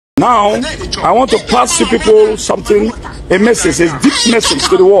Now, I want to pass to people something, a message, a deep message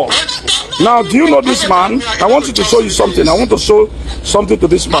to the world. Now, do you know this man? I want you to show you something. I want to show something to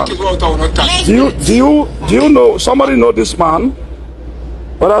this man. Do you know, somebody know this man?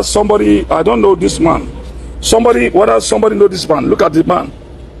 Whether somebody, I don't know this man. Somebody, whether somebody know this man? Look at the man.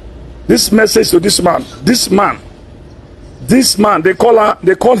 This message to this man. This man, they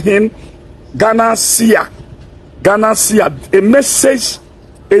call him Ghanaian Seer. Ghanaian Seer. A message,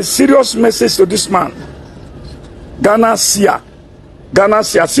 a serious message to this man. Ghanaian Seer. Ghanaian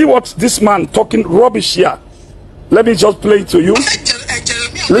Seer. See what this man talking rubbish here. Let me just play it to you.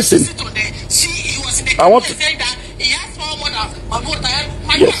 Listen. I want to.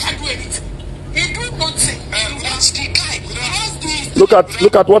 Yes. Look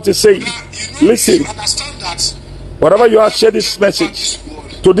at what he's saying. Listen. Whatever you are, share this message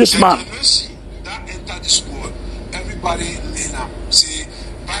to this man.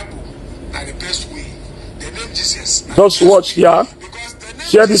 Just watch here.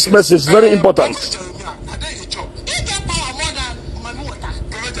 Share this message. Very important.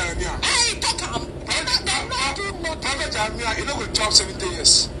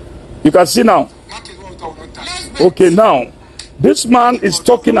 You can see now. Okay, now this man is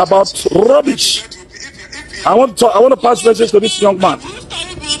talking about rubbish. I want to pass message to this young man.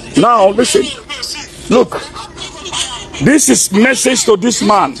 Now listen. Look. This is message to this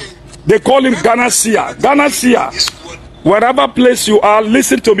man. They call him Ghanaian Seer. Ghanaian Seer. Wherever place you are,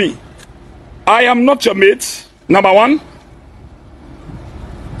 listen to me. I am not your mate. Number one.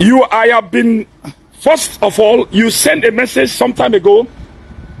 I have been, first of all, you sent a message some time ago.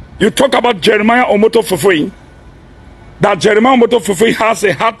 You talk about Jeremiah Omoto Fufui. That Jeremiah Omoto Fufui has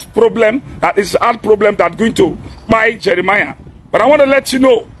a heart problem. That is a heart problem that's going to buy Jeremiah. But I want to let you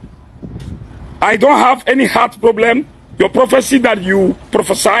know, I don't have any heart problem. Your prophecy that you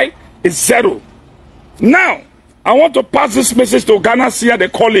prophesy is zero. Now, I want to pass this message to Ghanaian Seer. They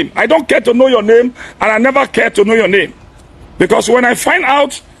call him. I don't care to know your name, and I never care to know your name. Because when I find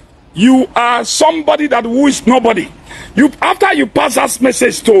out you are somebody who is nobody, after you pass that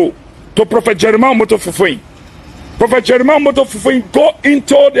message to Prophet Jeremiah Omoto Fufui, Prophet Jeremiah Omoto Fufui go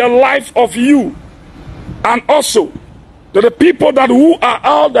into the life of you, and also to the people who are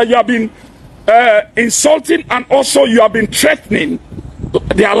out that you have been insulting, and also you have been threatening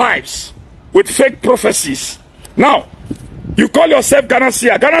their lives with fake prophecies. Now, you call yourself Ghanaian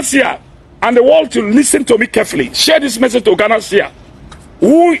Seer. Ghanaian Seer, and the world to listen to me carefully. Share this message to Ghanaian Seer.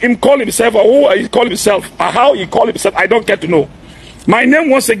 Who he call himself, or who he call himself, or how he call himself, I don't get to know. My name,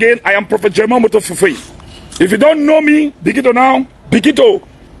 once again, I am Prophet Jeremiah Omoto Fufui. If you don't know me,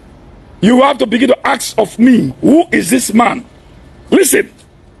 you have to begin to ask of me, who is this man? Listen.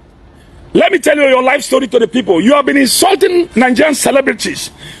 Let me tell you your life story to the people. You have been insulting Nigerian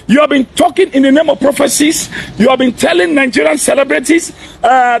celebrities. You have been talking in the name of prophecies. You have been telling Nigerian celebrities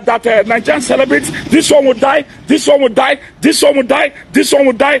that Nigerian celebrities, this one will die, this one will die, this one will die, this one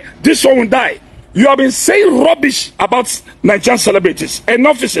will die, this one will die. You have been saying rubbish about Nigerian celebrities.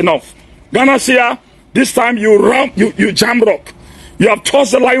 Enough is enough. Ghanaian Seer, this time you jam rock. You have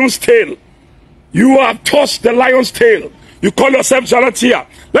tossed the lion's tail. You have tossed the lion's tail. You call yourself Ghanaian Seer.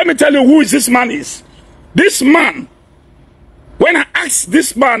 Let me tell you who this man is. This man, when I ask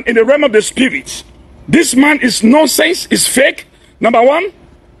this man in the realm of the spirit, this man is nonsense, is fake. Number one,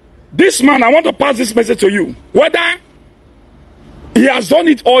 this man, I want to pass this message to you. Whether he has done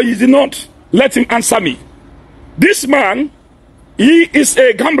it or he did not, let him answer me. This man, he is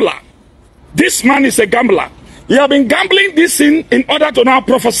a gambler. This man is a gambler. He has been gambling this in order to now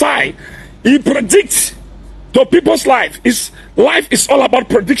prophesy. He predicts to people's life. His life is all about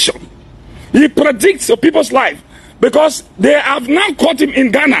prediction. He predicts to people's life because they have now caught him in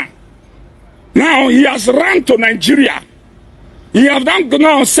Ghana. Now he has run to Nigeria. He has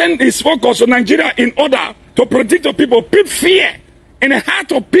now sent his focus to Nigeria in order to predict to people, put fear in the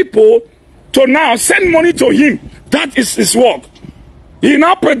heart of people to now send money to him. That is his work. He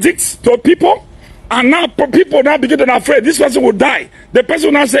now predicts to people, and now people now begin to be afraid this person will die. The person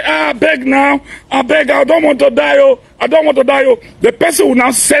will now say, I beg now, I beg, I don't want to die, oh, I don't want to die, oh. The person will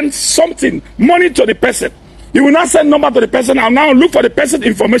now send something, money to the person. He will now send number to the person and now look for the person's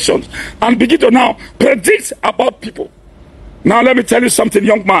information and begin to now predict about people. Now let me tell you something,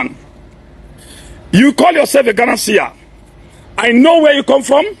 young man. You call yourself a Ghanaian Seer. I know where you come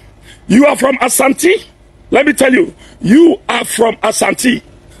from. You are from Asante. Let me tell you, you are from Asante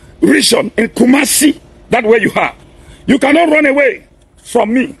region in Kumasi. That's where you are. You cannot run away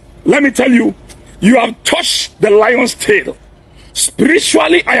from me. Let me tell you, you have touched the lion's tail.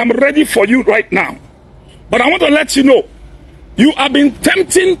 Spiritually, I am ready for you right now. But I want to let you know, You have been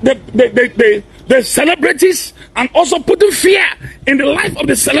tempting the celebrities and also putting fear in the life of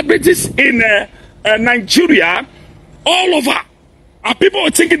the celebrities in Nigeria all over. And people are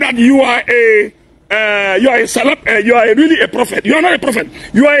thinking that you are really a prophet. You are not a prophet.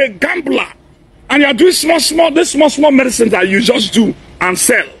 You are a gambler. And you are doing small medicines that you just do and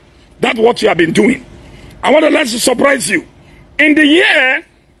sell. That's what you have been doing. I want to let you surprise you. In the year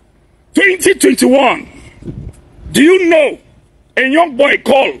 2021, do you know a young boy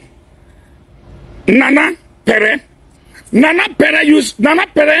called Nana Pere? Nana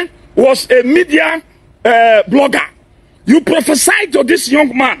Pere was a media blogger. You prophesied to this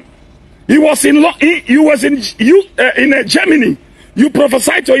young man. He was in Germany. You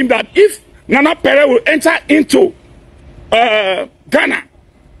prophesied to him that if Nana Pere will enter into Ghana,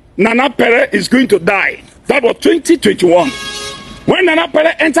 Nana Pere is going to die. That was 2021. When Nana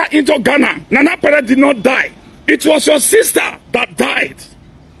Pere entered into Ghana, Nana Pere did not die. It was your sister that died.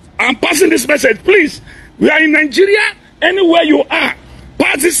 I'm passing this message. Please, we are in Nigeria. Anywhere you are,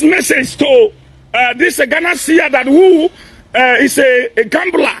 pass this message to this Ghanaian Seer that who is a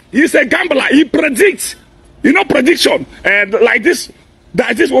gambler. He's a gambler. He predicts, prediction. And like this,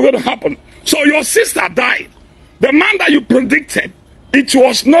 that this was going to happen. So your sister died. The man that you predicted, it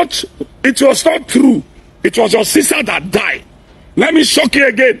was not true. It was your sister that died. Let me shock you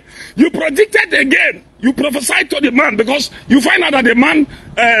again. You predicted again. You prophesied to the man because you find out that the man,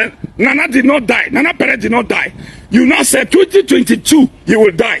 Nana did not die. Nana Pere did not die. You now said 2022, he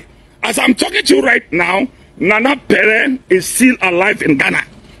will die. As I'm talking to you right now, Nana Pere is still alive in Ghana.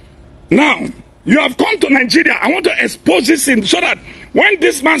 Now, you have come to Nigeria. I want to expose this in so that when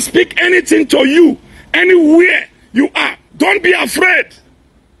this man speak anything to you, anywhere you are, don't be afraid.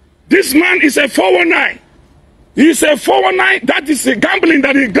 This man is a 419. He's a 419. That is a gambling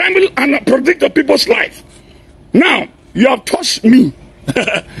that he gamble and predict the people's life. Now, you have touched me.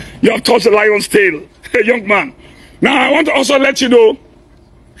 You have touched the lion's tail, a young man. Now, I want to also let you know,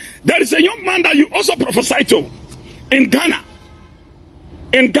 there is a young man that you also prophesied to in Ghana.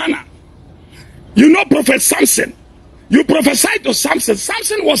 In Ghana. You know Prophet Samson. You prophesied to Samson.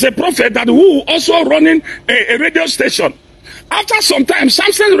 Samson was a prophet that who also running a radio station. After some time,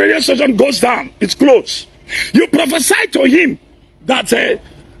 Samson's radio station goes down. It's closed. You prophesied to him that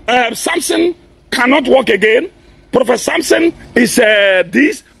Samson cannot walk again. Prophet Samson is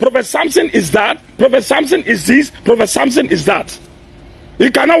this. Prophet Samson is that. Prophet Samson is this. Prophet Samson is that. He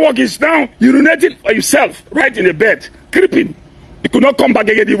cannot walk. He's now urinating for himself right in the bed, creeping. He could not come back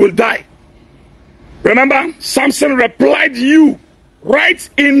again. He will die. Remember, Samson replied you right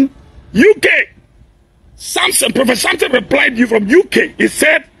in UK. Prophet Samson replied you from UK. He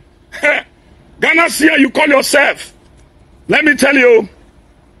said, Ghanaian Seer, you call yourself. Let me tell you,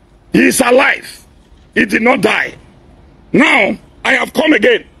 he is alive. He did not die. Now, I have come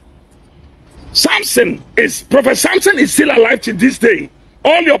again. Prophet Samson is still alive to this day.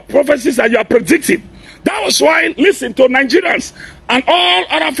 All your prophecies that you are predicting. That was why, listen to Nigerians and all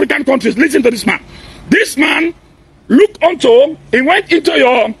other African countries, listen to this man. This man, he went into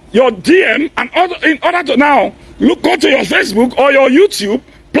your DM and in order to now go to your Facebook or your YouTube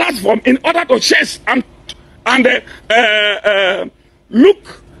platform in order to share and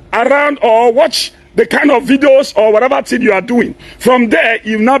look around or watch the kind of videos or whatever thing you are doing. From there,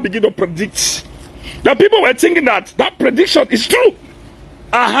 you now begin to predict. The people were thinking that prediction is true.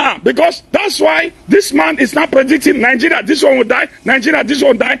 Because that's why this man is not predicting Nigeria, this one will die, Nigeria, this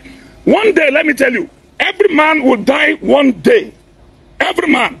one will die. One day, let me tell you, every man will die one day. Every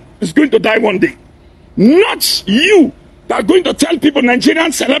man is going to die one day. Not you that are going to tell people,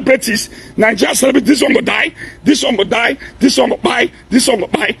 Nigerian celebrities, this one will die, this one will die, this one will die, this one will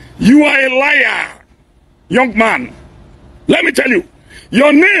die. You are a liar, young man. Let me tell you,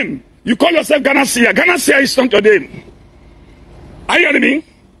 your name, you call yourself Ghanaian Seer. Ghanaian Seer is not your name. Are you hearing me?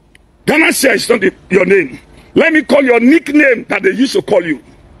 Ghanaian Seer is not your name. Let me call your nickname that they used to call you.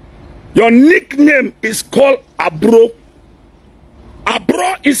 Your nickname is called Abro.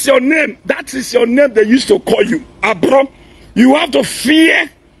 Abro is your name. That is your name they used to call you. Abro. You have to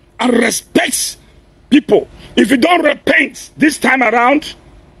fear and respect people. If you don't repent this time around,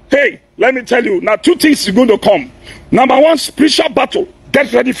 hey, let me tell you, now two things are going to come. Number one, spiritual battle.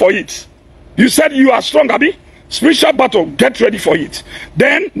 Get ready for it. You said you are strong, Abi. Spiritual battle. Get ready for it.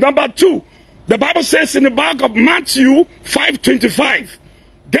 Then, number two, the Bible says in the book of Matthew 5:25,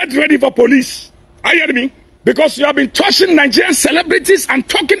 get ready for police. Are you hearing me? Because you have been touching Nigerian celebrities and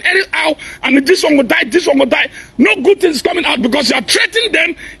talking anyhow, and this one will die, this one will die. No good things coming out because you are threatening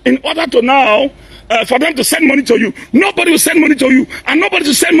them in order to now, for them to send money to you. Nobody will send money to you, and nobody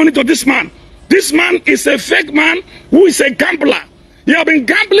will send money to this man. This man is a fake man who is a gambler. He has been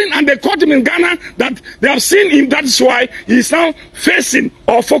gambling and they caught him in Ghana that they have seen him. That's why he is now facing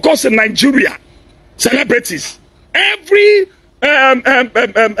or focused in Nigeria. Celebrities. Every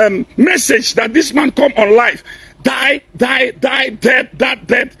message that this man come on live, die, dead.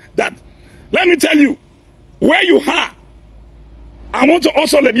 Let me tell you, where you are, I want to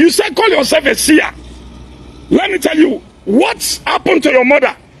also let you say, call yourself a seer. Let me tell you, what's happened to your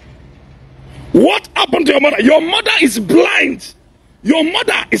mother? What happened to your mother? Your mother is blind. Your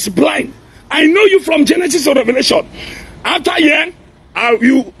mother is blind. I know you from Genesis or Revelation. After here,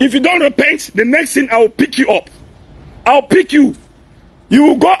 if you don't repent, the next thing I will pick you up. I'll pick you. You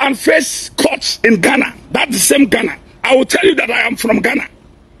will go and face courts in Ghana. That's the same Ghana. I will tell you that I am from Ghana.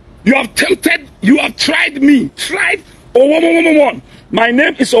 You have tempted, you have tried me. Tried Owomo. My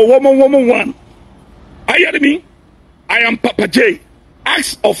name is Owomo. Are you hearing me? I am Papa J.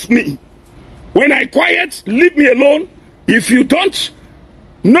 Ask of me. When I quiet, leave me alone. If you don't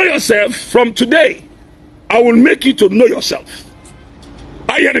know yourself, from today, I will make you to know yourself.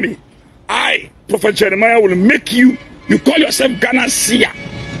 Are you hearing me? I, Prophet Jeremiah, will make you. You call yourself Ghanaian Seer.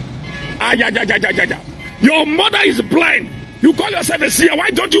 Your mother is blind. You call yourself a seer. Why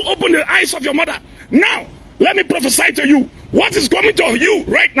don't you open the eyes of your mother? Now, let me prophesy to you. What is coming to you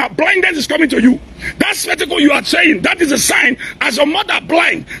right now? Blindness is coming to you. That spectacle you are saying, that is a sign. As your mother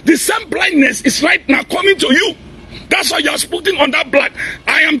blind, the same blindness is right now coming to you. That's why you are putting on that blood.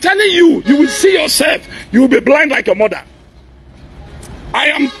 I am telling you, you will see yourself. You will be blind like your mother. I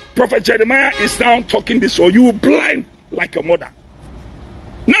am Prophet Jeremiah is now talking this, so you will blind like your mother.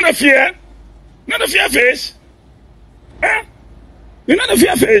 None of fear. None of fear face. You're not a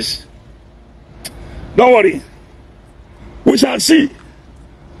fear face. Don't worry. We shall see.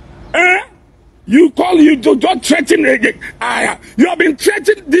 You don't threaten. You have been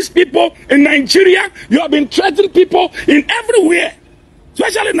threatening these people in Nigeria. You have been threatening people in everywhere.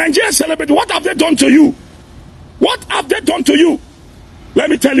 Especially Nigerian celebrities. What have they done to you? What have they done to you? Let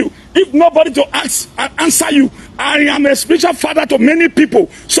me tell you. If nobody to answer you, I am a spiritual father to many people.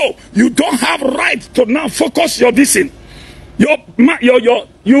 So you don't have right to now focus your vision. You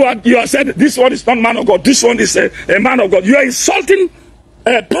are said this one is not man of God. This one is a man of God. You are insulting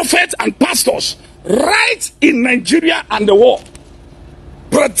prophets and pastors right in Nigeria and the world,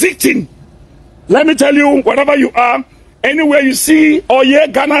 predicting. Let me tell you, wherever you are, anywhere you see or hear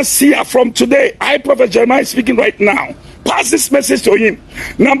Ghanaian Seer from today, I, Prophet Jeremiah, speaking right now. Pass this message to him.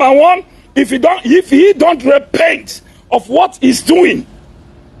 Number one, if he don't repent of what he's doing,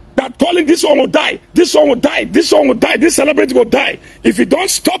 that calling this one will die, this one will die, this one will die, this celebrity will die. If you don't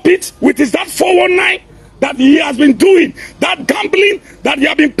stop it with that 419 that he has been doing, that gambling that he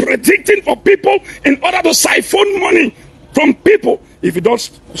has been predicting for people in order to siphon money from people, if he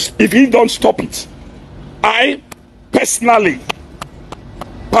don't stop it, I personally,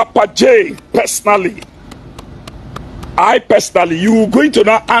 Papa J personally, you are going to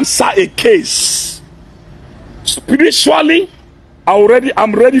now answer a case. Spiritually,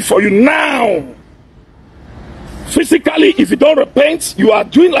 I'm ready for you now. Physically, if you don't repent, you are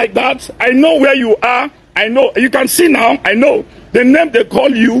doing like that. I know where you are. I know. You can see now. I know. The name they call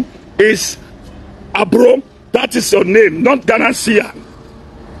you is Abro. That is your name, not Ghanaian Seer.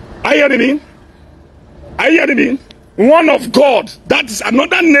 Are you hearing me? Are you hearing me? One of God. That is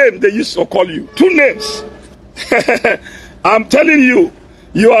another name they used to call you. Two names. I'm telling you,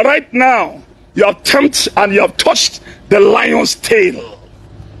 you are right now. You have tempted and you have touched the lion's tail.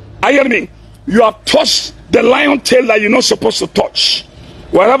 Are you hearing me? You have touched the lion's tail that you're not supposed to touch.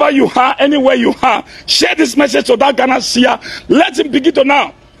 Wherever you are, anywhere you are, share this message to that Ghanaian Seer. Let him begin to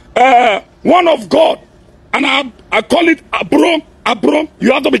now. One of God. And I call it Abro.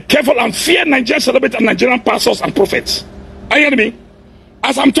 You have to be careful and fear Nigerian celebrities and Nigerian pastors and prophets. Are you hearing me?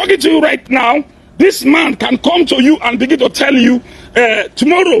 As I'm talking to you right now, this man can come to you and begin to tell you,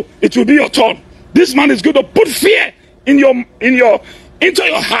 tomorrow it will be your turn. This man is going to put fear into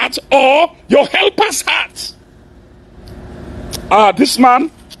your heart or your helper's heart. This man,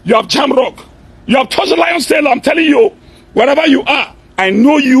 you have jam rock. You have touched the lion's tail. I'm telling you, wherever you are, I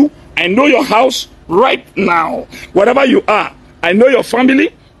know you. I know your house right now. Wherever you are, I know your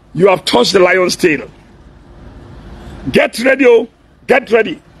family. You have touched the lion's tail. Get ready, oh. Get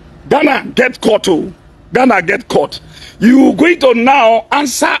ready. Ghana, get caught, oh. Ghana, get caught. You're going to now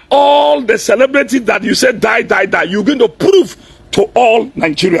answer all the celebrities that you said die. You're going to prove to all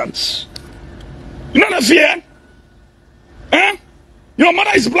Nigerians. You know the fear? Your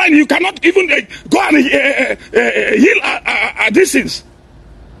mother is blind. You cannot even go and heal a distance.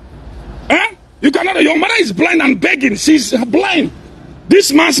 You cannot. Your mother is blind and begging. She's blind.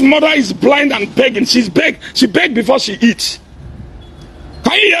 This man's mother is blind and begging. She begged before she eats.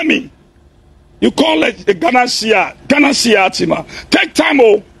 Can you hear me? You call it a Ghanaian Seer. Ghanaian Seer, Tima. Take time,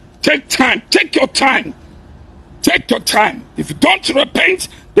 oh. Take time. Take your time. Take your time. If you don't repent,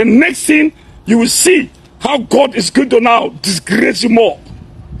 the next thing you will see how God is going to now disgrace you more.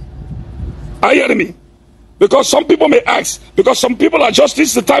 Are you hearing me? Because some people may ask, because some people are just, this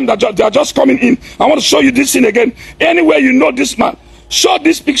is the time that they are just coming in. I want to show you this thing again. Anywhere you know this man, show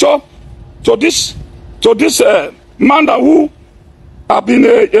this picture to this man that who have been,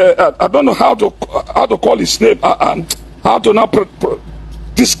 I don't know how to call his name and how to now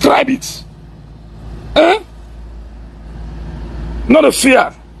describe it. Not a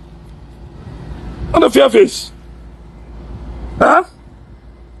fear. Not a fear face. Huh?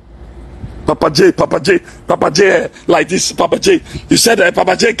 Papa J, like this, Papa J. You said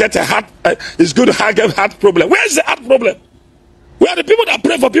Papa J get a heart, it's good to have heart problem. Where is the heart problem? Where are the people that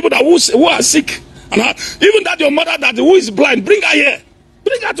pray for people that who are sick? And even that your mother that who is blind, bring her here.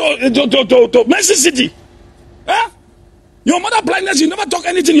 Bring her to Mercy City. Huh? Your mother blindness, you never talk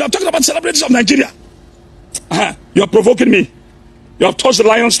anything. You are talking about celebrities of Nigeria. You are provoking me. You have touched the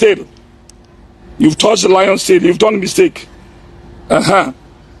lion's tail. You've touched the lion's tail. You've done a mistake.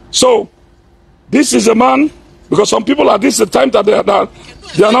 So, this is a man, because some people at this time that they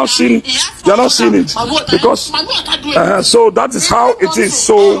are not seeing it. Because so that is how it is.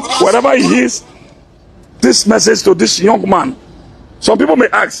 So wherever he is, this message to this young man. Some people may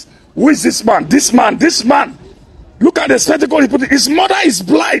ask, who is this man? This man. Look at the spectacle he put in. His mother is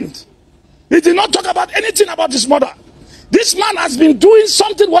blind. He did not talk about anything about his mother. This man has been doing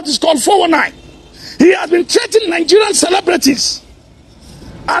something what is called 419. He has been threatening Nigerian celebrities.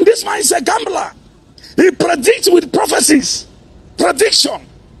 And this man is a gambler. He predicts with prophecies. Prediction.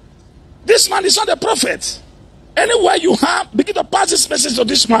 This man is not a prophet. Anywhere you have, begin to pass this message to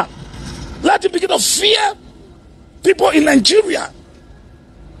this man. Let him begin to fear people in Nigeria.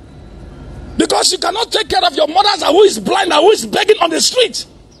 Because you cannot take care of your mother who is blind and who is begging on the street.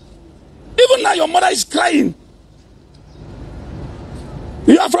 Even now your mother is crying.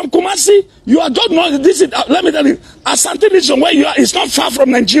 You are from Kumasi. You are don't know this is. Let me tell you, Asante region where you are is not far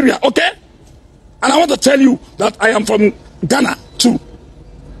from Nigeria. Okay, and I want to tell you that I am from Ghana too.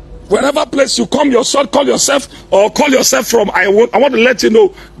 Wherever place you come, call yourself from. I want to let you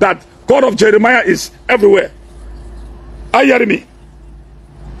know that God of Jeremiah is everywhere. Are you hearing me?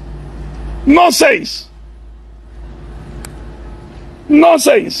 Nonsense.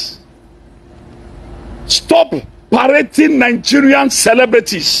 Nonsense. Stop parading Nigerian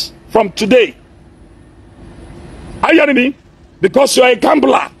celebrities from today. Are you hearing me? Because you are a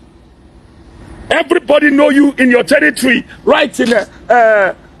gambler. Everybody know you in your territory, right in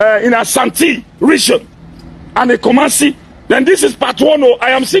a Santi region and a Kumasi. Then this is part 1.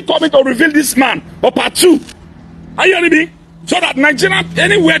 I am still coming to reveal this man. Or part 2. Are you hearing me? So that Nigeria,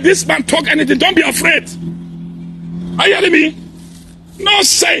 anywhere this man talk anything, don't be afraid. Are you hearing me?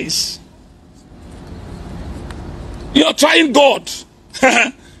 Nonsense. You are trying God.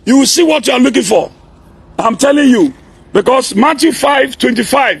 You will see what you are looking for. I'm telling you. Because Matthew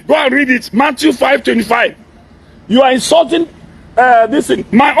 5:25. Go and read it. Matthew 5:25. You are insulting this thing.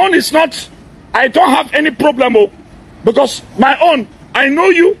 My own is not. I don't have any problem. Because my own, I know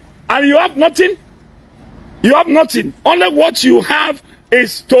you and you have nothing. You have nothing. Only what you have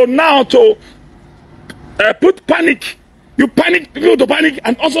is to now to put panic. You panic, people to panic,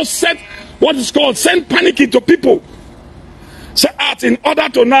 and also set what is called send panic into people. So in order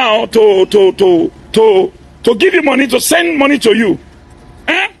to now to give you money, to send money to you.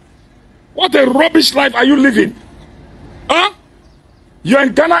 What a rubbish life are you living? You're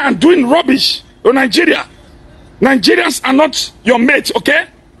in Ghana and doing rubbish in Nigeria. Nigerians are not your mates, okay?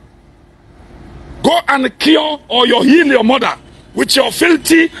 Go and cure or you heal your mother with your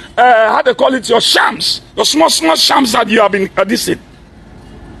filthy, how they call it, your shams, your small shams that you have been addicted.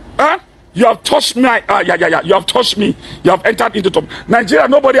 You have touched me. You have touched me. You have entered into top. Nigeria,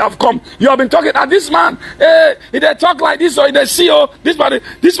 nobody have come. You have been talking. This man, if they talk like this or if they see, this man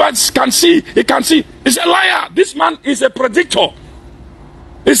can see. He can see. He's a liar. This man is a predictor.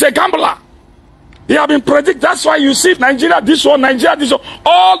 He's a gambler. He have been predict. That's why you see Nigeria this one, Nigeria this one.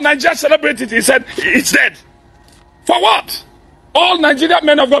 All Nigeria celebrated. He said it's dead. For what? All Nigerian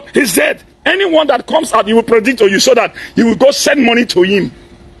men of God, he's dead. Anyone that comes out, he will predict to you so that you will go send money to him.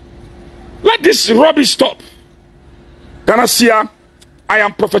 Let this rubbish stop. Ghanaian Seer, I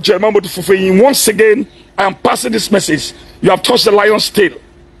am Prophet Omoto. Once again, I am passing this message. You have touched the lion's tail.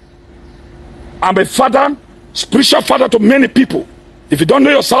 I'm a father, spiritual father to many people. If you don't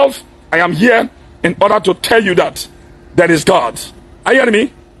know yourself, I am here in order to tell you that there is God. Are you hearing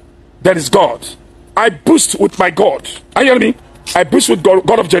me? There is God. I boost with my God. Are you hearing me? I boost with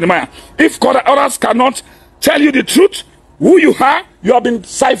God of Jeremiah. If God others cannot tell you the truth, who you are, you have been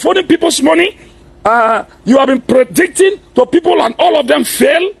siphoning people's money. You have been predicting to people and all of them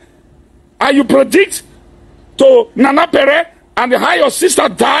fail. And you predict to Nana Pere and how your sister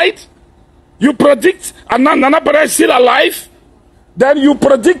died. You predict and Nana Pere is still alive. Then you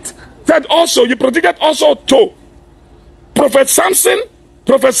predict that also. You predicted also to Prophet Samson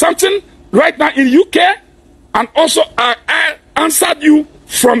right now in UK, and also I answered you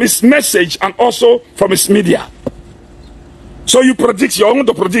from his message and also from his media. So you predict, you want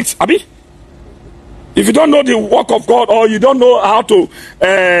to predict, Abi? If you don't know the work of God, or you don't know how to,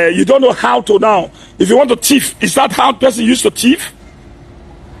 now. If you want to thief, is that how person used to thief?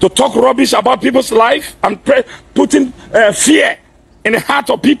 To talk rubbish about people's life and putting fear in the heart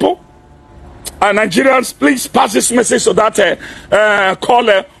of people? Nigerians, please pass this message so that call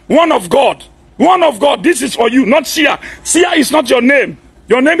one of God. One of God. This is for you, not Seer. Seer is not your name.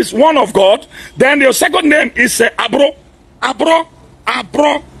 Your name is one of God. Then your second name is Abro. Abro.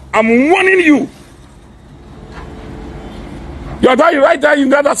 I'm warning you. You're right there in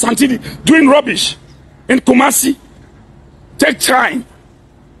that Santini doing rubbish in Kumasi. Take time.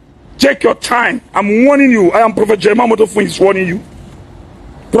 Take your time. I'm warning you. I am Prophet Jeremiah Omoto is warning you.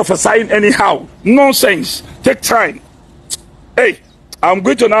 Prophesying anyhow. Nonsense. Take time. Hey, I'm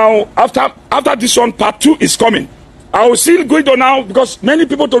going to now, after this one, part 2 is coming. I will still going to now, because many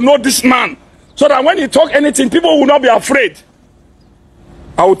people don't know this man. So that when he talk anything, people will not be afraid.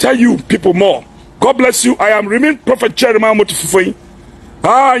 I will tell you people more. God bless you. I am remain Prophet Jeremiah Omoto.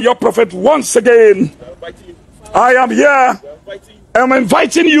 Your prophet once again. I am here. I'm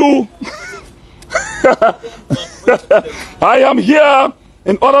inviting you. I am here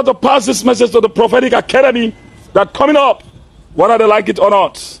in order to pass this message to the prophetic academy that coming up, whether they like it or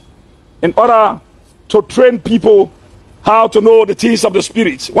not, in order to train people how to know the things of the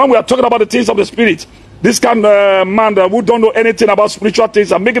spirit. When we are talking about the things of the spirit, this kind of man who don't know anything about spiritual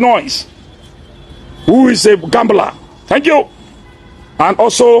things and make noise, who is a gambler. Thank you. And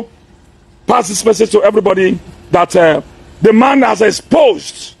also pass this message to everybody that the man has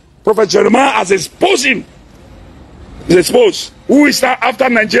exposed, Prophet Jeremiah has exposed him. He's exposed. Who is that after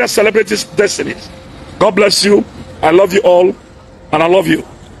Nigeria celebrates destinies? God bless you. I love you all. And I love you.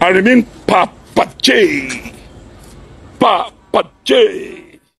 I remain Papa J. Papa J.